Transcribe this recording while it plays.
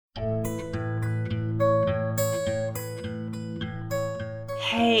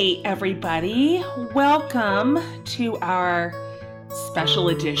Hey, everybody. Welcome to our special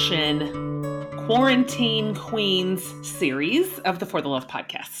edition Quarantine Queens series of the For the Love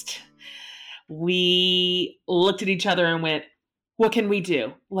podcast. We looked at each other and went, what can we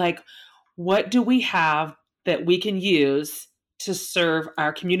do? Like, what do we have that we can use to serve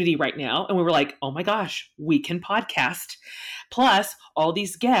our community right now? And we were like, oh my gosh, we can podcast. Plus, all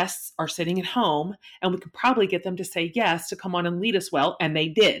these guests are sitting at home and we could probably get them to say yes to come on and lead us well. And they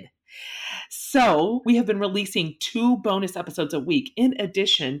did. So we have been releasing 2 bonus episodes a week in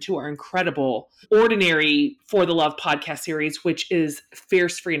addition to our incredible Ordinary For the Love podcast series, which is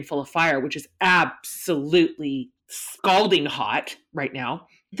Fierce, Free, and Full of Fire, which is absolutely scalding hot right now.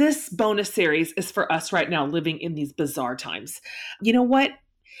 This bonus series is for us right now living in these bizarre times. You know what?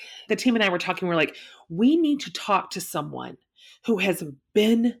 The team and I were talking, we're like, we need to talk to someone who has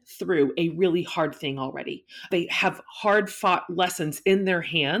been through a really hard thing already. They have hard-fought lessons in their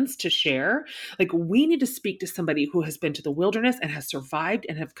hands to share. Like, we need to speak to somebody who has been to the wilderness and has survived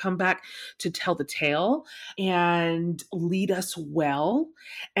and have come back to tell the tale and lead us well.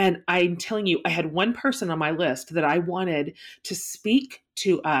 And I'm telling you, I had one person on my list that I wanted to speak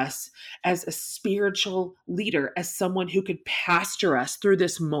to us as a spiritual leader, as someone who could pastor us through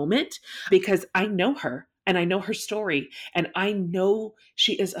this moment, because I know her. And I know her story, and I know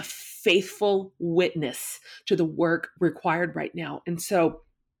she is a faithful witness to the work required right now. And so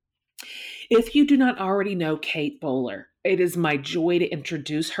if you do not already know Kate Bowler, it is my joy to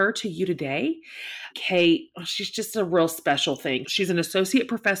introduce her to you today. Kate, she's just a real special thing. She's an associate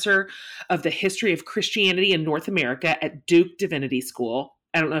professor of the history of Christianity in North America at Duke Divinity School.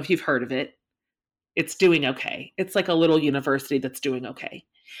 I don't know if you've heard of it. It's doing okay. It's like a little university that's doing okay.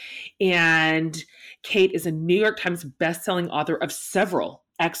 And Kate is a New York Times bestselling author of several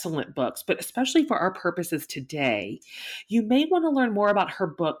excellent books, but especially for our purposes today, you may want to learn more about her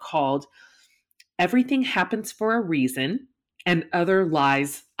book called Everything Happens for a Reason and Other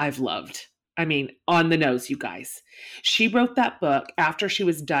Lies I've Loved. I mean, on the nose, you guys. She wrote that book after she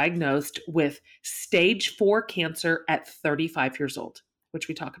was diagnosed with stage 4 cancer at 35 years old, which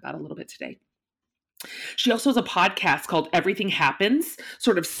we talk about a little bit today. She also has a podcast called Everything Happens,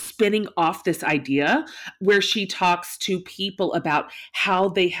 sort of spinning off this idea, where she talks to people about how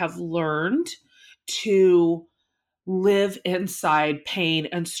they have learned to live inside pain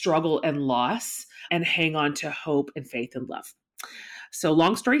and struggle and loss and hang on to hope and faith and love. So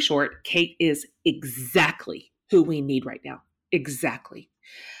long story short, Kate is exactly who we need right now. Exactly.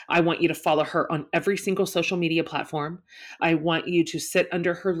 I want you to follow her on every single social media platform. I want you to sit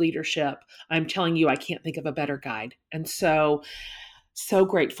under her leadership. I'm telling you, I can't think of a better guide. And so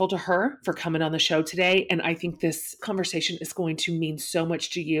grateful to her for coming on the show today. And I think this conversation is going to mean so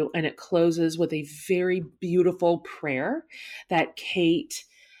much to you. And it closes with a very beautiful prayer that Kate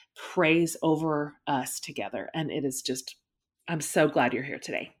prays over us together. And it is just, I'm so glad you're here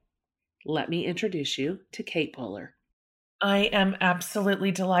today. Let me introduce you to Kate Bowler. I am absolutely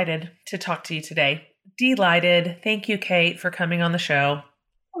delighted to talk to you today. Delighted. Thank you, Kate, for coming on the show.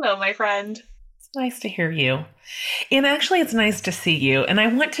 Hello, my friend. It's nice to hear you. And actually, it's nice to see you. And I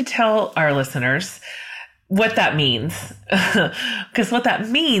want to tell our listeners what that means. Because what that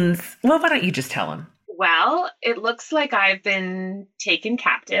means, well, why don't you just tell them? Well, it looks like I've been taken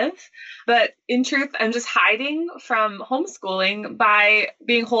captive, but in truth, I'm just hiding from homeschooling by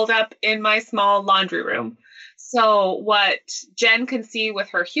being holed up in my small laundry room. So what Jen can see with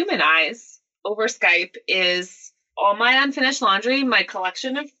her human eyes over Skype is all my unfinished laundry, my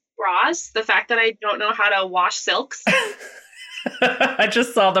collection of bras, the fact that I don't know how to wash silks. I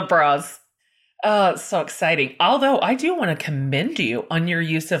just saw the bras. Oh, it's so exciting. Although I do want to commend you on your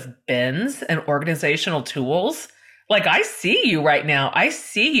use of bins and organizational tools. Like, I see you right now. I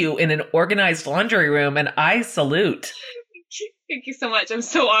see you in an organized laundry room, and I salute. Thank you so much. I'm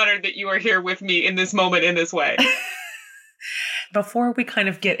so honored that you are here with me in this moment in this way. Before we kind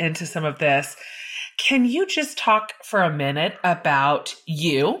of get into some of this, can you just talk for a minute about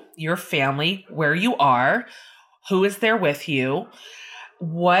you, your family, where you are, who is there with you?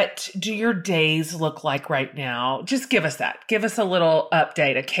 What do your days look like right now? Just give us that. Give us a little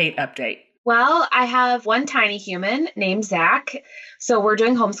update, a Kate update. Well, I have one tiny human named Zach. So we're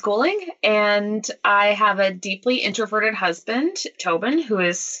doing homeschooling, and I have a deeply introverted husband, Tobin, who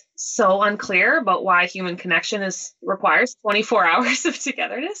is so unclear about why human connection requires 24 hours of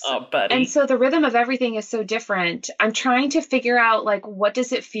togetherness. Oh, buddy. And so the rhythm of everything is so different. I'm trying to figure out, like, what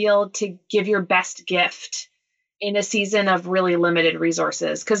does it feel to give your best gift in a season of really limited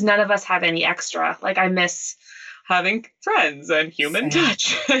resources? Because none of us have any extra. Like, I miss having friends and human Same.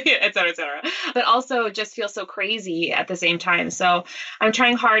 touch, et cetera, et cetera. But also just feel so crazy at the same time. So I'm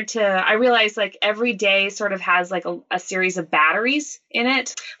trying hard I realize like every day sort of has like a series of batteries in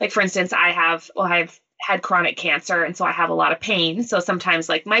it. Like for instance, I've had chronic cancer. And so I have a lot of pain. So sometimes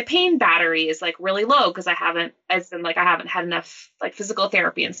like my pain battery is like really low because I haven't had enough like physical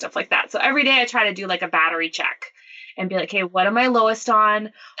therapy and stuff like that. So every day I try to do like a battery check and be like, okay, what am I lowest on?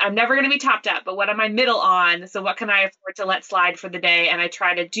 I'm never going to be topped up, but what am I middle on? So what can I afford to let slide for the day? And I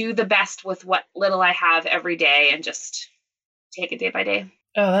try to do the best with what little I have every day and just take it day by day.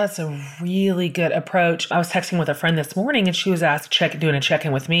 Oh, that's a really good approach. I was texting with a friend this morning and she was doing a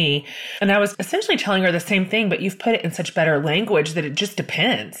check-in with me. And I was essentially telling her the same thing, but you've put it in such better language that it just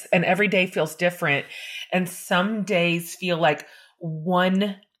depends. And every day feels different. And some days feel like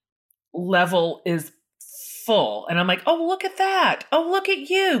one level is full. And I'm like, oh, look at that. Oh, look at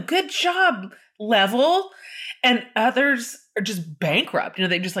you. Good job, level. And others are just bankrupt.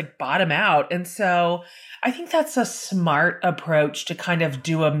 They just like bottom out. And so I think that's a smart approach to kind of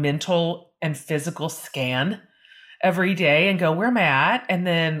do a mental and physical scan every day and go, where am I at? And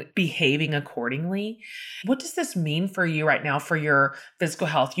then behaving accordingly. What does this mean for you right now for your physical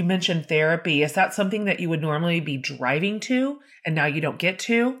health? You mentioned therapy. Is that something that you would normally be driving to and now you don't get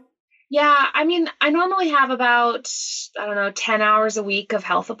to? Yeah, I mean, I normally have about, 10 hours a week of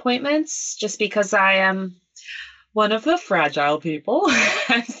health appointments just because I am one of the fragile people.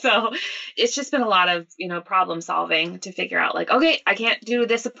 And so it's just been a lot of, problem solving to figure out like, okay, I can't do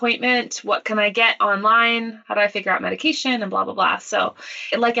this appointment. What can I get online? How do I figure out medication and blah, blah, blah. So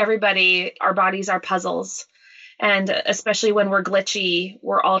like everybody, our bodies are puzzles. And especially when we're glitchy,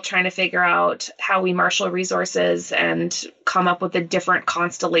 we're all trying to figure out how we marshal resources and come up with a different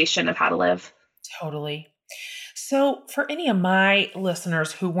constellation of how to live. Totally. So for any of my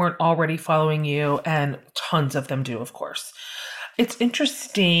listeners who weren't already following you, and tons of them do, of course, it's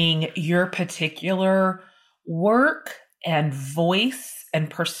interesting your particular work and voice and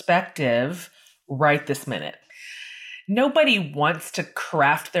perspective right this minute. Nobody wants to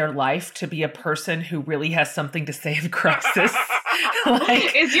craft their life to be a person who really has something to say in crisis.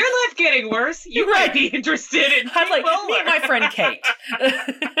 Like, is your life getting worse? You might be interested in I'm like, meet my friend Kate.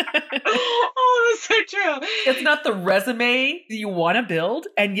 Oh, that's so true. It's not the resume you want to build,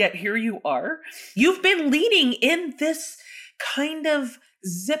 and yet here you are. You've been leading in this kind of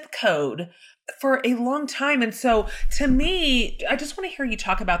zip code for a long time. And so to me, I just want to hear you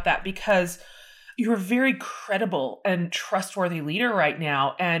talk about that because you're a very credible and trustworthy leader right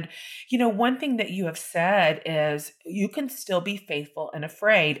now. And, one thing that you have said is you can still be faithful and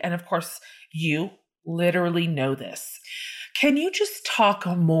afraid. And of course, you literally know this. Can you just talk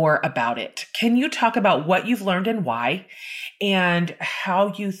more about it? Can you talk about what you've learned and why, and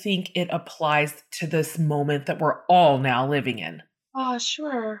how you think it applies to this moment that we're all now living in? Oh,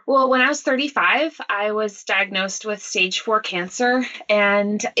 sure. Well, when I was 35, I was diagnosed with stage 4 cancer,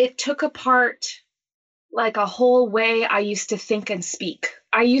 and it took apart like a whole way I used to think and speak.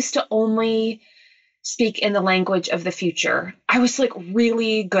 I used to only speak in the language of the future. I was like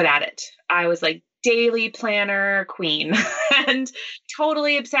really good at it. I was like daily planner queen and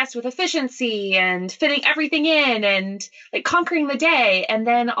totally obsessed with efficiency and fitting everything in and like conquering the day. And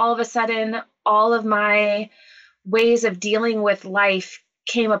then all of a sudden, all of my ways of dealing with life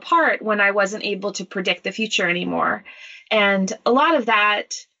came apart when I wasn't able to predict the future anymore. And a lot of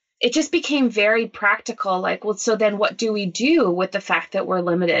that, it just became very practical. Like, well, so then what do we do with the fact that we're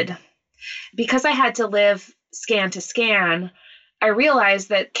limited? Because I had to live scan to scan, I realized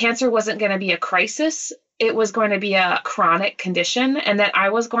that cancer wasn't going to be a crisis. It was going to be a chronic condition, and that I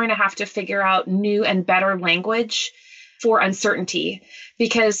was going to have to figure out new and better language for uncertainty.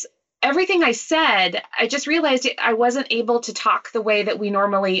 Because everything I said, I just realized I wasn't able to talk the way that we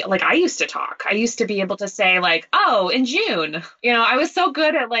normally, like I used to talk. I used to be able to say like, oh, in June, I was so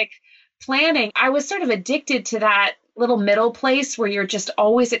good at like planning. I was sort of addicted to that little middle place where you're just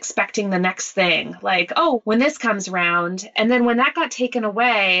always expecting the next thing. Like, oh, when this comes around. And then when that got taken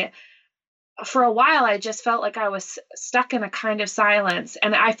away, for a while, I just felt like I was stuck in a kind of silence.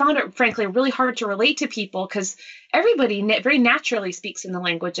 And I found it, frankly, really hard to relate to people because everybody very naturally speaks in the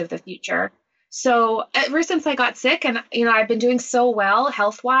language of the future. So ever since I got sick and, I've been doing so well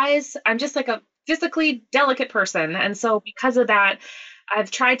health-wise, I'm just like a physically delicate person. And so because of that,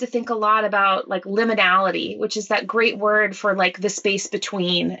 I've tried to think a lot about like liminality, which is that great word for like the space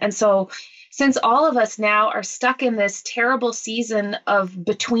between. And so since all of us now are stuck in this terrible season of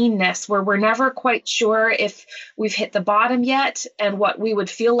betweenness where we're never quite sure if we've hit the bottom yet and what we would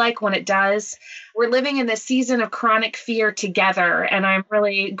feel like when it does, we're living in this season of chronic fear together. And I'm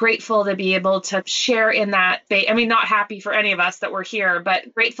really grateful to be able to share in that. I mean, not happy for any of us that we're here,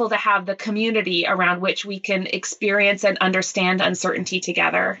 but grateful to have the community around which we can experience and understand uncertainty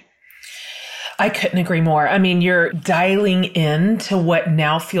together. I couldn't agree more. I mean, you're dialing in to what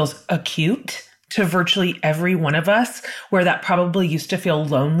now feels acute to virtually every one of us, where that probably used to feel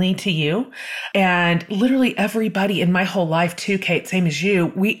lonely to you. And literally everybody in my whole life too, Kate, same as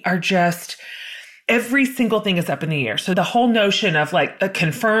you, we are just, every single thing is up in the air. So the whole notion of like a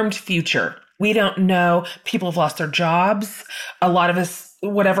confirmed future, we don't know. People have lost their jobs. A lot of us,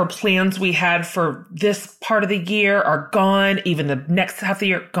 whatever plans we had for this part of the year are gone. Even the next half of the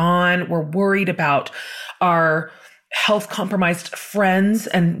year, gone. We're worried about our health compromised friends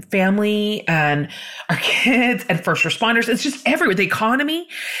and family and our kids and first responders. It's just everywhere, the economy.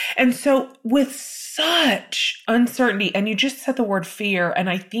 And so with such uncertainty, and you just said the word fear, and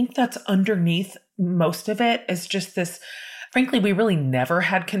I think that's underneath most of it is just this, frankly, we really never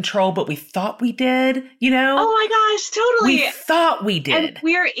had control, but we thought we did, you know? Oh my gosh, totally. We thought we did. And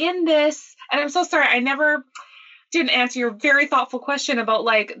we're in this, and I'm so sorry, I never didn't answer your very thoughtful question about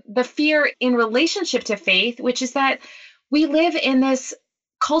like the fear in relationship to faith, which is that we live in this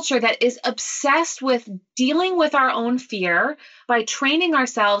culture that is obsessed with dealing with our own fear by training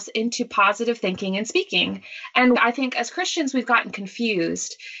ourselves into positive thinking and speaking. And I think as Christians, we've gotten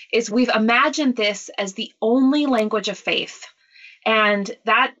confused, is we've imagined this as the only language of faith. And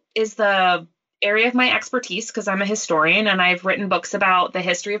that is the area of my expertise because I'm a historian and I've written books about the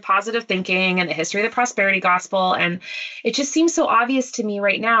history of positive thinking and the history of the prosperity gospel. And it just seems so obvious to me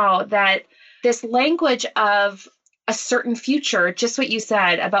right now that this language of a certain future, just what you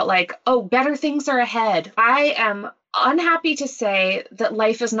said about like, oh, better things are ahead. I am unhappy to say that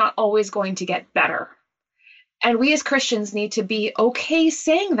life is not always going to get better. And we as Christians need to be okay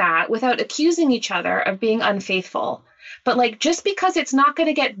saying that without accusing each other of being unfaithful. But like, just because it's not going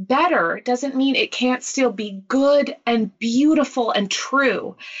to get better doesn't mean it can't still be good and beautiful and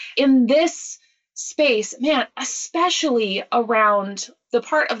true. In this space, man, especially around the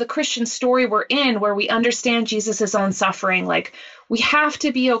part of the Christian story we're in where we understand Jesus's own suffering, like we have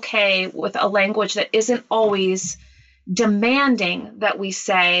to be okay with a language that isn't always demanding that we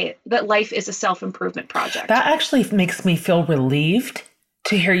say that life is a self-improvement project. That actually makes me feel relieved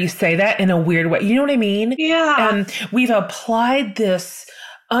to hear you say that in a weird way. You know what I mean? Yeah. We've applied this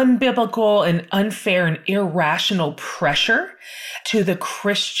unbiblical and unfair and irrational pressure to the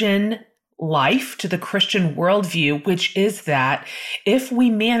Christian life, to the Christian worldview, which is that if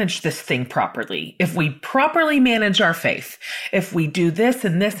we manage this thing properly, if we properly manage our faith, if we do this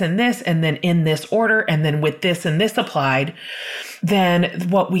and this and this, and then in this order, and then with this and this applied, then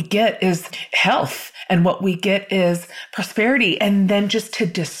what we get is health and what we get is prosperity. And then just to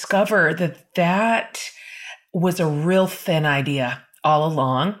discover that that was a real thin idea all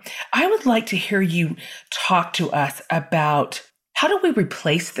along. I would like to hear you talk to us about how do we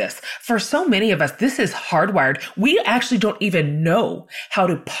replace this? For so many of us, this is hardwired. We actually don't even know how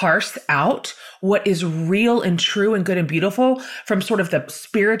to parse out what is real and true and good and beautiful from sort of the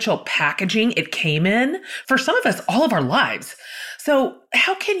spiritual packaging it came in for some of us all of our lives. So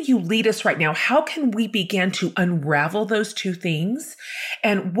how can you lead us right now? How can we begin to unravel those two things?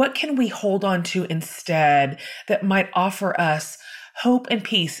 And what can we hold on to instead that might offer us hope and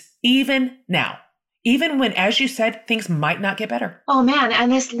peace even now? Even when, as you said, things might not get better. Oh man,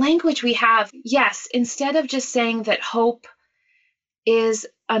 and this language we have, yes, instead of just saying that hope is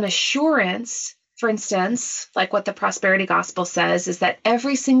an assurance, for instance, like what the prosperity gospel says, is that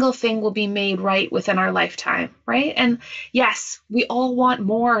every single thing will be made right within our lifetime, right? And yes, we all want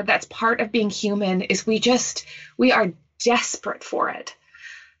more. That's part of being human, is we are desperate for it.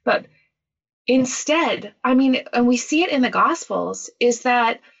 But instead, I mean, and we see it in the gospels, is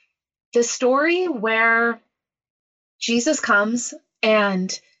that the story where Jesus comes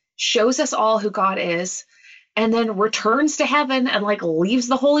and shows us all who God is, and then returns to heaven and like leaves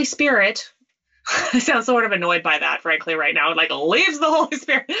the Holy Spirit. I sound sort of annoyed by that, frankly, right now. Like leaves the Holy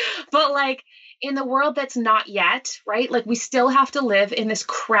Spirit. But like in the world that's not yet, right? Like we still have to live in this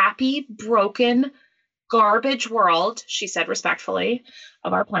crappy, broken, garbage world, she said respectfully,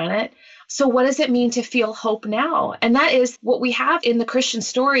 of our planet. So what does it mean to feel hope now? And that is what we have in the Christian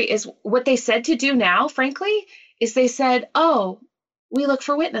story is what they said to do now, frankly, is they said, oh, we look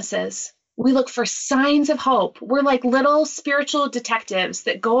for witnesses. We look for signs of hope. We're like little spiritual detectives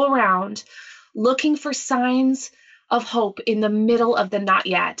that go around looking for signs of hope in the middle of the not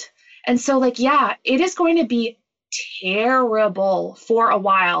yet. And so like, yeah, it is going to be terrible for a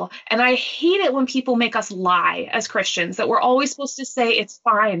while. And I hate it when people make us lie as Christians, that we're always supposed to say it's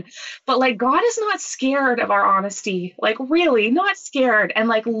fine. But like, God is not scared of our honesty, like really not scared, and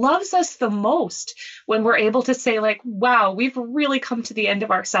like loves us the most when we're able to say like, wow, we've really come to the end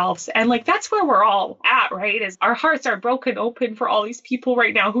of ourselves. And like, that's where we're all at, right? Is our hearts are broken open for all these people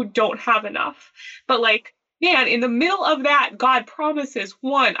right now who don't have enough. But like, man, in the middle of that, God promises,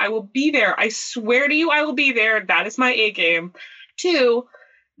 one, I will be there. I swear to you, I will be there. That is my A game. Two,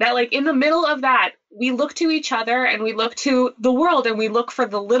 that like in the middle of that, we look to each other and we look to the world and we look for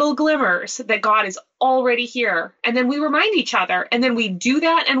the little glimmers that God is already here. And then we remind each other, and then we do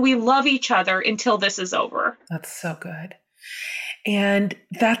that and we love each other until this is over. That's so good. And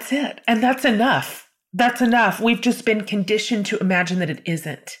that's it. And that's enough. That's enough. We've just been conditioned to imagine that it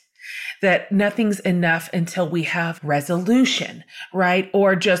isn't. That nothing's enough until we have resolution, right?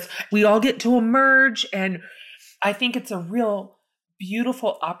 Or just we all get to emerge. And I think it's a real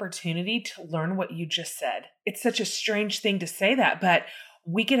beautiful opportunity to learn what you just said. It's such a strange thing to say that, but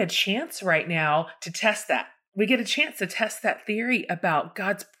we get a chance right now to test that. We get a chance to test that theory about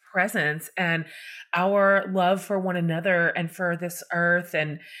God's presence and our love for one another and for this earth.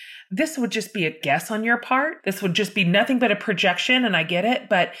 And this would just be a guess on your part. This would just be nothing but a projection, and I get it.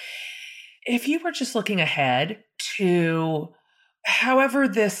 But if you were just looking ahead to however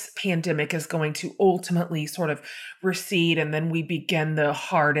this pandemic is going to ultimately sort of recede, and then we begin the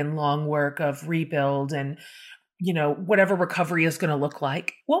hard and long work of rebuild and, you know, whatever recovery is going to look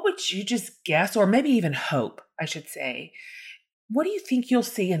like, what would you just guess, or maybe even hope, I should say? What do you think you'll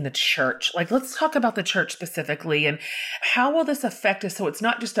see in the church? Like, let's talk about the church specifically, and how will this affect us so it's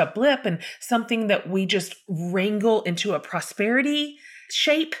not just a blip and something that we just wrangle into a prosperity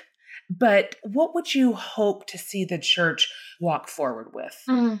shape? But what would you hope to see the church walk forward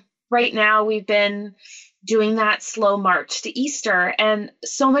with? Right now, we've been doing that slow march to Easter. And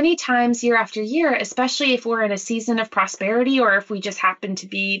so many times year after year, especially if we're in a season of prosperity or if we just happen to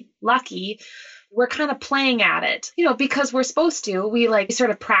be lucky, we're kind of playing at it, you know, because we're supposed to. We like sort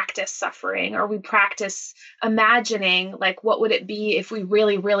of practice suffering, or we practice imagining like, what would it be if we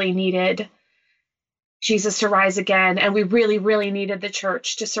really, really needed Jesus to rise again, and we really, really needed the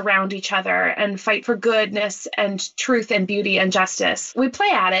church to surround each other and fight for goodness and truth and beauty and justice. We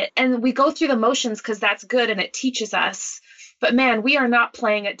play at it and we go through the motions because that's good and it teaches us. But man, we are not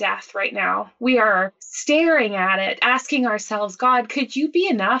playing at death right now. We are staring at it, asking ourselves, God, could you be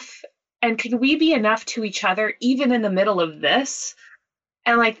enough? And can we be enough to each other even in the middle of this?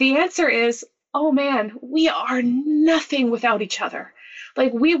 And like the answer is, oh man, we are nothing without each other.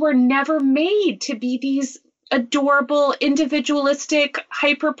 Like, we were never made to be these adorable, individualistic,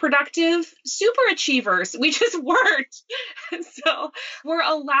 hyper-productive super achievers. We just weren't. So we're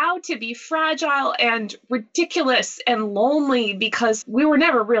allowed to be fragile and ridiculous and lonely because we were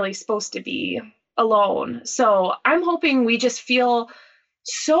never really supposed to be alone. So I'm hoping we just feel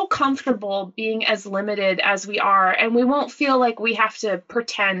so comfortable being as limited as we are, and we won't feel like we have to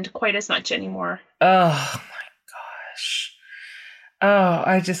pretend quite as much anymore. Oh my gosh. Oh,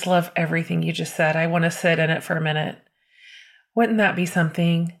 I just love everything you just said. I want to sit in it for a minute. Wouldn't that be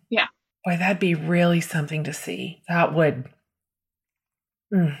something? Yeah. Boy, that'd be really something to see. That would.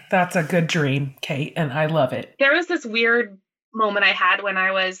 That's a good dream, Kate, and I love it. There was this weird moment I had when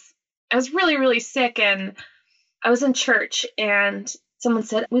I was really, really sick, and I was in church, and someone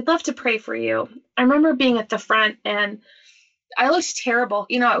said, "We'd love to pray for you." I remember being at the front, and I looked terrible.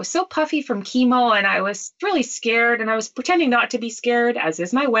 You know, I was so puffy from chemo, and I was really scared, and I was pretending not to be scared, as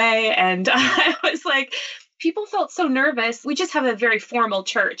is my way. And I was like, people felt so nervous. We just have a very formal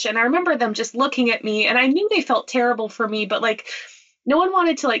church. And I remember them just looking at me, and I knew they felt terrible for me, but like, no one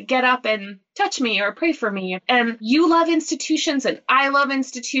wanted to like get up and touch me or pray for me. And you love institutions and I love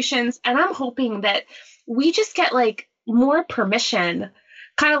institutions. And I'm hoping that we just get like more permission.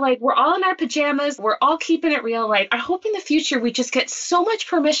 Kind of like we're all in our pajamas, we're all keeping it real. Like, I hope in the future we just get so much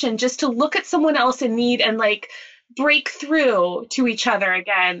permission just to look at someone else in need and like break through to each other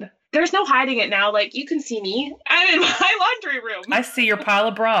again. There's no hiding it now. Like, you can see me. I'm in my laundry room. I see your pile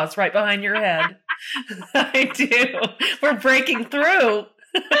of bras right behind your head. I do. We're breaking through.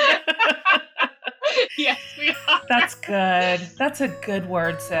 Yes, we are. That's good. That's a good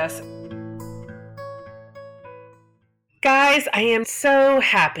word, sis. Guys, I am so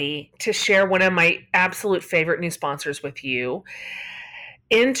happy to share one of my absolute favorite new sponsors with you,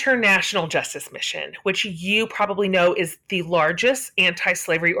 International Justice Mission, which you probably know is the largest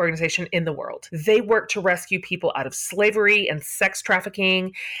anti-slavery organization in the world. They work to rescue people out of slavery and sex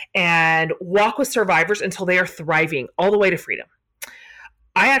trafficking and walk with survivors until they are thriving all the way to freedom.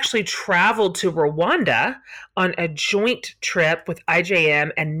 I actually traveled to Rwanda on a joint trip with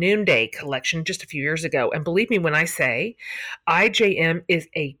IJM and Noonday Collection just a few years ago. And believe me when I say IJM is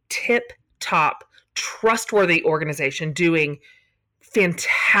a tip top, trustworthy organization doing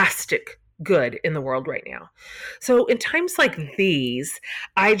fantastic good in the world right now. So in times like these,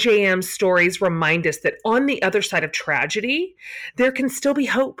 IJM stories remind us that on the other side of tragedy, there can still be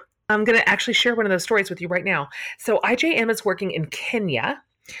hope. I'm going to actually share one of those stories with you right now. So IJM is working in Kenya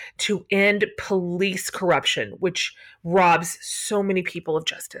to end police corruption, which robs so many people of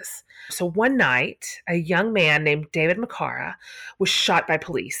justice. So one night, a young man named David Makara was shot by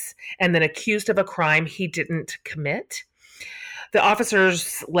police and then accused of a crime he didn't commit. The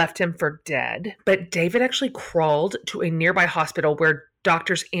officers left him for dead, but David actually crawled to a nearby hospital where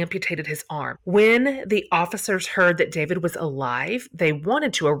doctors amputated his arm. When the officers heard that David was alive, they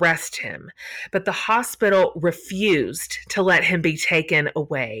wanted to arrest him, but the hospital refused to let him be taken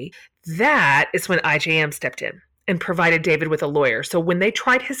away. That is when IJM stepped in and provided David with a lawyer. So when they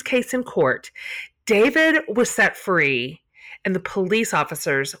tried his case in court, David was set free and the police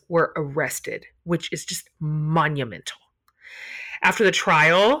officers were arrested, which is just monumental. After the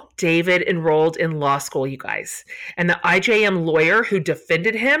trial, David enrolled in law school, you guys, and the IJM lawyer who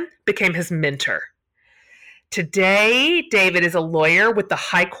defended him became his mentor. Today, David is a lawyer with the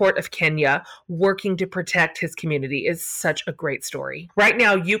High Court of Kenya working to protect his community. It's such a great story. Right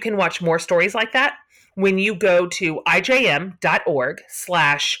now, you can watch more stories like that when you go to ijm.org/Share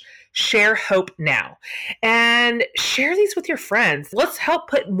Hope Now and share these with your friends. Let's help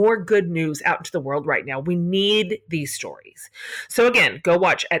put more good news out into the world right now. We need these stories. So again, go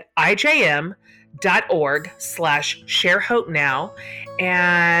watch at ijm.org/Share Hope Now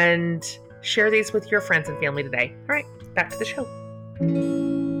and share these with your friends and family today. All right, back to the show.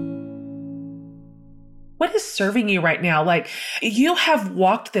 What is serving you right now? Like, you have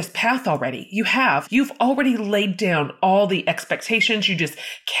walked this path already. You've already laid down all the expectations you just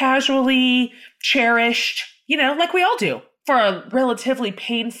casually cherished, like we all do for a relatively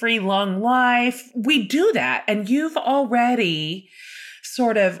pain-free long life. We do that. And you've already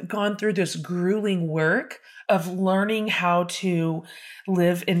sort of gone through this grueling work of learning how to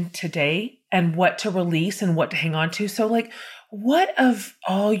live in today and what to release and what to hang on to. So like, what of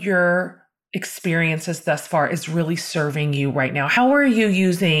all your experiences thus far is really serving you right now? How are you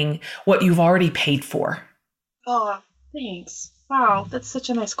using what you've already paid for? Oh, thanks. Wow, that's such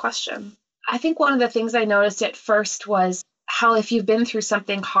a nice question. I think one of the things I noticed at first was how if you've been through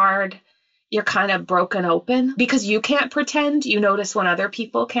something hard, you're kind of broken open because you can't pretend. You notice when other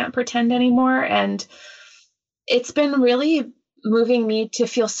people can't pretend anymore. And it's been really moving me to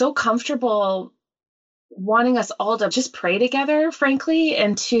feel so comfortable wanting us all to just pray together, frankly,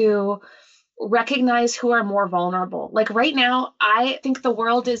 and to recognize who are more vulnerable. Like right now, I think the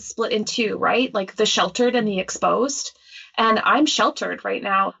world is split in two, right? Like the sheltered and the exposed. And I'm sheltered right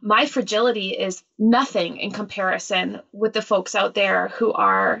now. My fragility is nothing in comparison with the folks out there who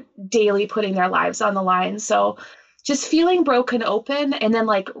are daily putting their lives on the line. So just feeling broken open and then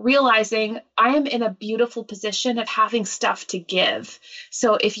like realizing I am in a beautiful position of having stuff to give.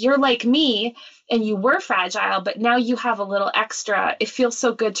 So if you're like me and you were fragile, but now you have a little extra, it feels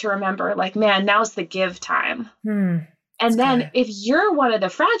so good to remember like, man, now's the give time. And then if you're one of the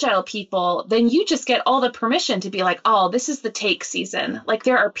fragile people, then you just get all the permission to be like, oh, this is the take season. Like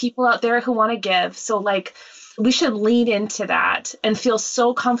there are people out there who want to give. So like, we should lean into that and feel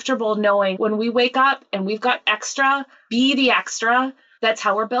so comfortable knowing when we wake up and we've got extra, be the extra. That's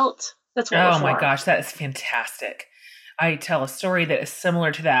how we're built. That's what we're for. Oh my gosh, that is fantastic. I tell a story that is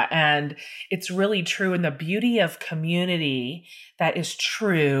similar to that. And it's really true. And the beauty of community that is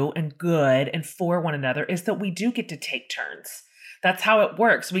true and good and for one another is that we do get to take turns. That's how it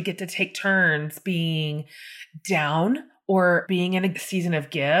works. We get to take turns being down or being in a season of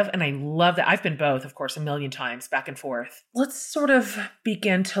give. And I love that. I've been both, of course, a million times back and forth. Let's sort of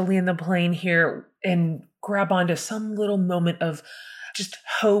begin to land the plane here and grab onto some little moment of just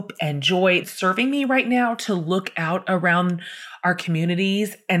hope and joy. It's serving me right now to look out around our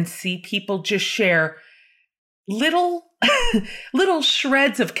communities and see people just share little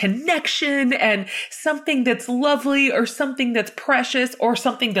shreds of connection and something that's lovely or something that's precious or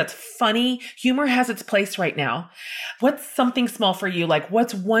something that's funny. Humor has its place right now. What's something small for you? Like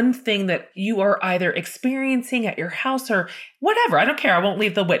what's one thing that you are either experiencing at your house or whatever? I don't care. I won't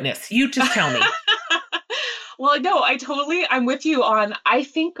leave the witness. You just tell me. Well, no, I'm with you on, I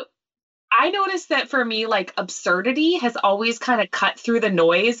think I noticed that for me, like absurdity has always kind of cut through the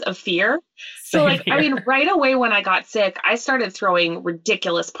noise of fear. So like, I mean, right away when I got sick, I started throwing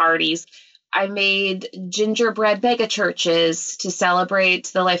ridiculous parties. I made gingerbread mega churches to celebrate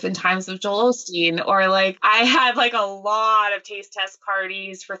the life and times of Joel Osteen. Or like I had like a lot of taste test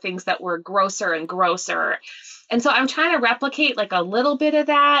parties for things that were grosser and grosser. And so I'm trying to replicate like a little bit of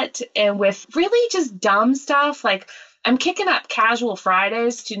that, and with really just dumb stuff. Like I'm kicking up Casual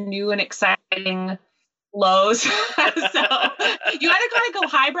Fridays to new and exciting lows. So you either gotta go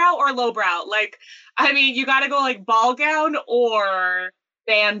highbrow or lowbrow. Like, I mean, you gotta go like ball gown or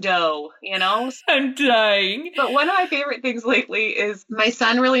bandeau, you know? I'm dying. But one of my favorite things lately is my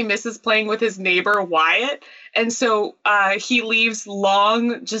son really misses playing with his neighbor Wyatt. And so he leaves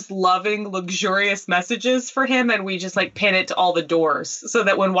long, just loving, luxurious messages for him. And we just like pin it to all the doors so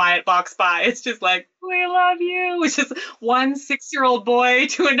that when Wyatt walks by, it's just like, we love you. Which is one 6-year-old boy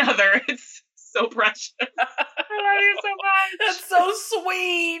to another. It's so precious. I love you so much. That's so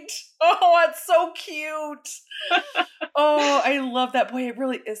sweet. Oh, that's so cute. Oh, I love that. Boy, it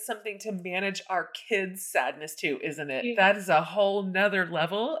really is something to manage our kids' sadness too, isn't it? Yeah. That is a whole nother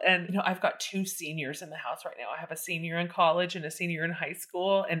level. And, you know, I've got 2 seniors in the house right now. I have a senior in college and a senior in high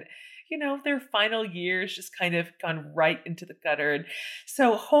school. And, you know, their final years just kind of gone right into the gutter. And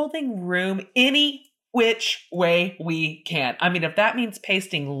so holding room any which way we can. I mean, if that means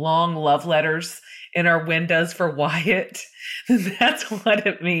pasting long love letters in our windows for Wyatt, then that's what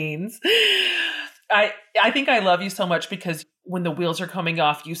it means. I think I love you so much because when the wheels are coming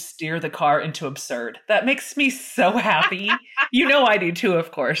off, you steer the car into absurd. That makes me so happy. You know I do too,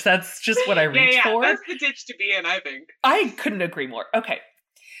 of course. That's just what I reach for. That's the ditch to be in, I think. I couldn't agree more. Okay.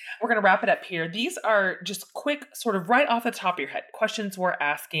 We're going to wrap it up here. These are just quick, sort of right off the top of your head, questions we're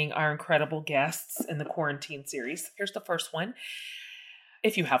asking our incredible guests in the quarantine series. Here's the first one.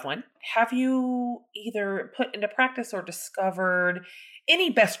 If you have one, have you either put into practice or discovered any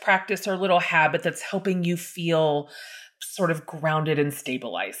best practice or little habit that's helping you feel sort of grounded and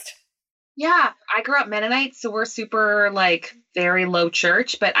stabilized? Yeah, I grew up Mennonite, so we're super like very low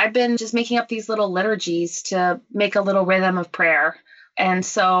church, but I've been just making up these little liturgies to make a little rhythm of prayer. And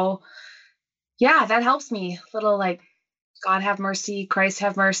so, yeah, that helps me. Little like, God have mercy, Christ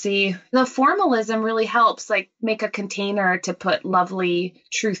have mercy. The formalism really helps, like make a container to put lovely,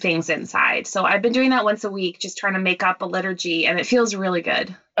 true things inside. So I've been doing that once a week, just trying to make up a liturgy, and it feels really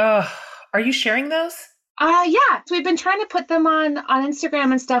good. Are you sharing those? Yeah. So we've been trying to put them on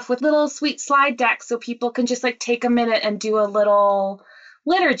Instagram and stuff with little sweet slide decks so people can just like take a minute and do a little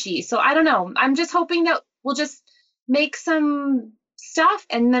liturgy. So I don't know. I'm just hoping that we'll just make some stuff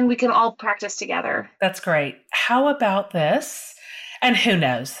and then we can all practice together. That's great. How about this? And who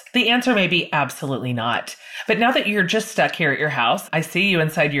knows? The answer may be absolutely not. But now that you're just stuck here at your house, I see you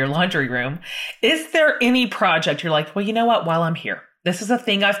inside your laundry room. Is there any project you're like, well, you know what? While I'm here, this is a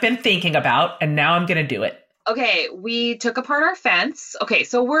thing I've been thinking about and now I'm going to do it. Okay, we took apart our fence. Okay,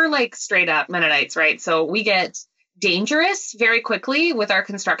 so we're like straight up Mennonites, right? So we get dangerous very quickly with our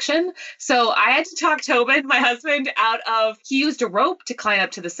construction. So I had to talk Tobin, my husband, out of, he used a rope to climb up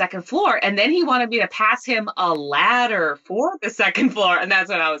to the second floor. And then he wanted me to pass him a ladder for the second floor. And that's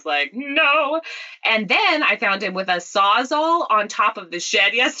when I was like, no. And then I found him with a Sawzall on top of the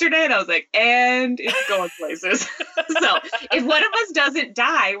shed yesterday. And I was like, and it's going places. So if one of us doesn't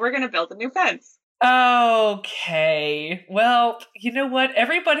die, we're going to build a new fence. Okay. Well, you know what?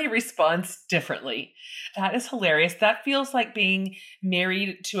 Everybody responds differently. That is hilarious. That feels like being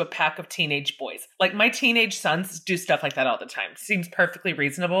married to a pack of teenage boys. Like my teenage sons do stuff like that all the time. Seems perfectly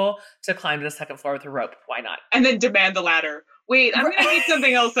reasonable to climb to the second floor with a rope. Why not? And then demand the ladder. Wait, I'm going to need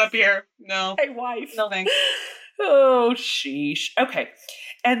something else up here. No. Hey, wife. No thanks. Oh, sheesh. Okay.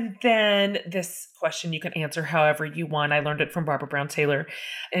 And then this question you can answer however you want. I learned it from Barbara Brown Taylor.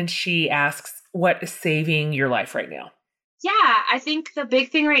 And she asks, what is saving your life right now? Yeah, I think the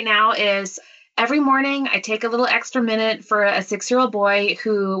big thing right now is every morning I take a little extra minute for a 6-year-old boy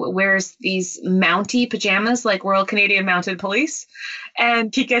who wears these Mountie pajamas like Royal Canadian Mounted Police.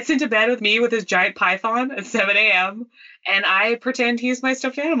 And he gets into bed with me with his giant python at 7 a.m. And I pretend he's my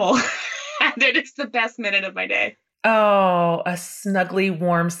stuffed animal. And it is the best minute of my day. Oh, a snuggly,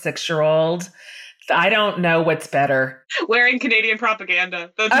 warm 6-year-old. I don't know what's better. Wearing Canadian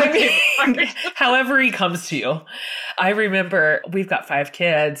propaganda. That's my favorite part. However he comes to you. I remember we've got 5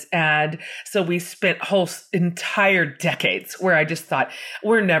 kids. And so we spent whole entire decades where I just thought,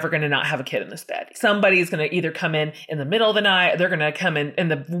 we're never going to not have a kid in this bed. Somebody's going to either come in the middle of the night. They're going to come in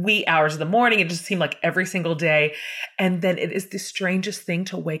the wee hours of the morning. It just seemed like every single day. And then it is the strangest thing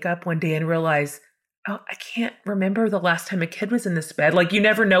to wake up one day and realize, oh, I can't remember the last time a kid was in this bed. Like you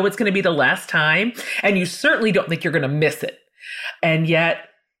never know what's going to be the last time. And you certainly don't think you're going to miss it. And yet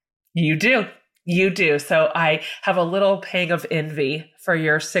you do. You do. So I have a little pang of envy for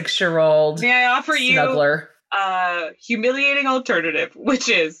your 6-year-old May I offer snuggler? You a humiliating alternative, which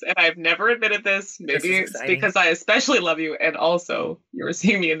is, and I've never admitted this, maybe it's because I especially love you and also you were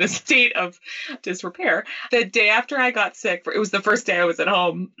seeing me in this state of disrepair. The day after I got sick, it was the first day I was at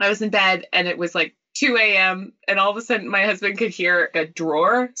home, I was in bed and it was like 2 a.m. and all of a sudden my husband could hear a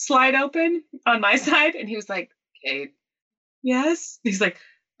drawer slide open on my side and he was like, Kate, yes? He's like,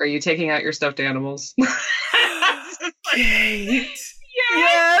 are you taking out your stuffed animals? Kate.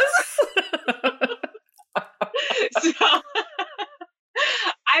 Yes. So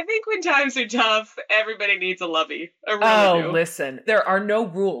I think when times are tough, everybody needs a lovey. Listen, there are no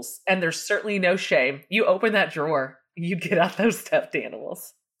rules and there's certainly no shame. You open that drawer, you get out those stuffed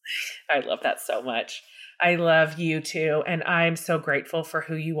animals. I love that so much. I love you too. And I'm so grateful for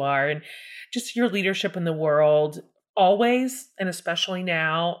who you are and just your leadership in the world always, and especially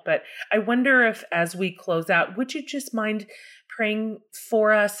now. But I wonder if as we close out, would you just mind praying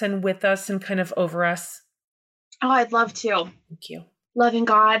for us and with us and kind of over us? Oh, I'd love to. Thank you. Loving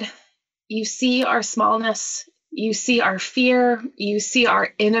God, you see our smallness. You see our fear. You see our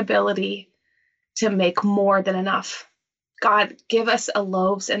inability to make more than enough. God, give us a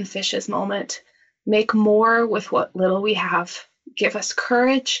loaves and fishes moment. Make more with what little we have. Give us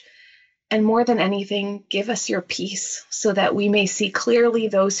courage. And more than anything, give us your peace so that we may see clearly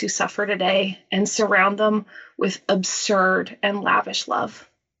those who suffer today and surround them with absurd and lavish love.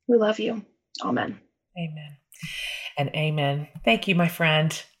 We love you. Amen. Amen. And amen. Thank you, my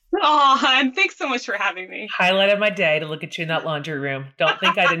friend. Oh, hon, thanks so much for having me. Highlight of my day to look at you in that laundry room. Don't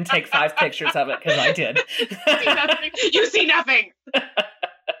think I didn't take 5 pictures of it, because I did. You see nothing.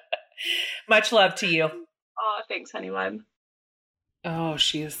 Much love to you. Oh, thanks, honey bun. Oh,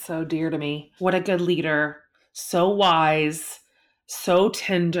 she is so dear to me. What a good leader. So wise, so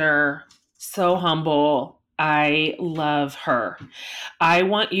tender, so humble. I love her. I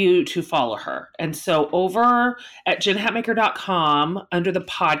want you to follow her. And so over at jenhatmaker.com, under the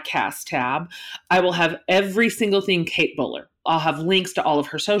podcast tab, I will have every single thing Kate Bowler. I'll have links to all of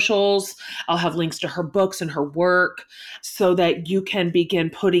her socials. I'll have links to her books and her work so that you can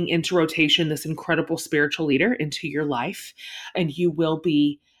begin putting into rotation this incredible spiritual leader into your life, and you will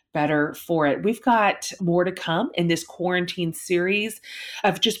be better for it. We've got more to come in this quarantine series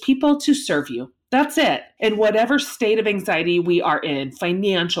of just people to serve you. That's it. In whatever state of anxiety we are in,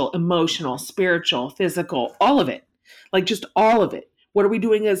 financial, emotional, spiritual, physical, all of it, like just all of it. What are we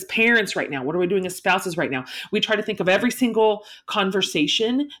doing as parents right now? What are we doing as spouses right now? We try to think of every single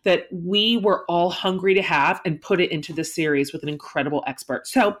conversation that we were all hungry to have and put it into this series with an incredible expert.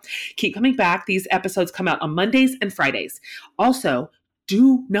 So keep coming back. These episodes come out on Mondays and Fridays. Also,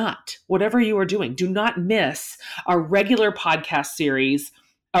 do not, whatever you are doing, do not miss our regular podcast series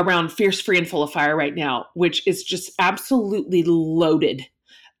around Fierce, Free, and Full of Fire right now, which is just absolutely loaded.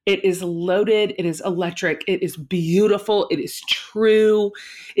 It is loaded. It is electric. It is beautiful. It is true.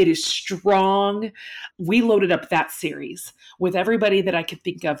 It is strong. We loaded up that series with everybody that I could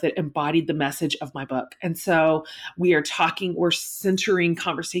think of that embodied the message of my book. And so we're centering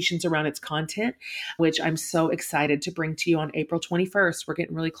conversations around its content, which I'm so excited to bring to you on April 21st. We're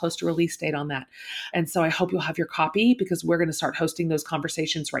getting really close to release date on that. And so I hope you'll have your copy, because we're going to start hosting those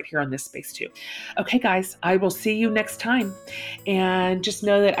conversations right here on this space too. Okay, guys, I will see you next time. And just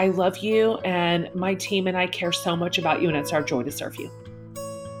know that I love you, and my team and I care so much about you, and it's our joy to serve you.